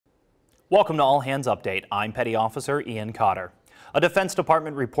Welcome to All Hands Update. I'm Petty Officer Ian Cotter. A Defense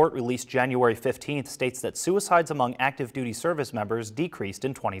Department report released January 15th states that suicides among active duty service members decreased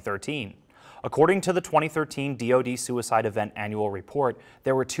in 2013. According to the 2013 DoD Suicide Event Annual Report,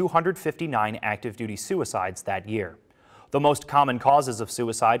 there were 259 active duty suicides that year. The most common causes of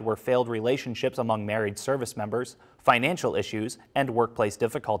suicide were failed relationships among married service members, financial issues, and workplace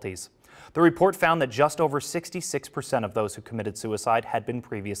difficulties. The report found that just over 66% of those who committed suicide had been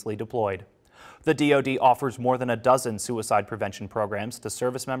previously deployed. The DoD offers more than a dozen suicide prevention programs to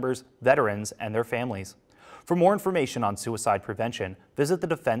service members, veterans, and their families. For more information on suicide prevention, visit the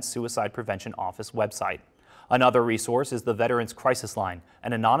Defense Suicide Prevention Office website. Another resource is the Veterans Crisis Line,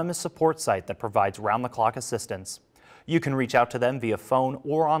 an anonymous support site that provides round-the-clock assistance. You can reach out to them via phone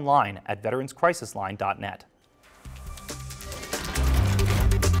or online at veteranscrisisline.net.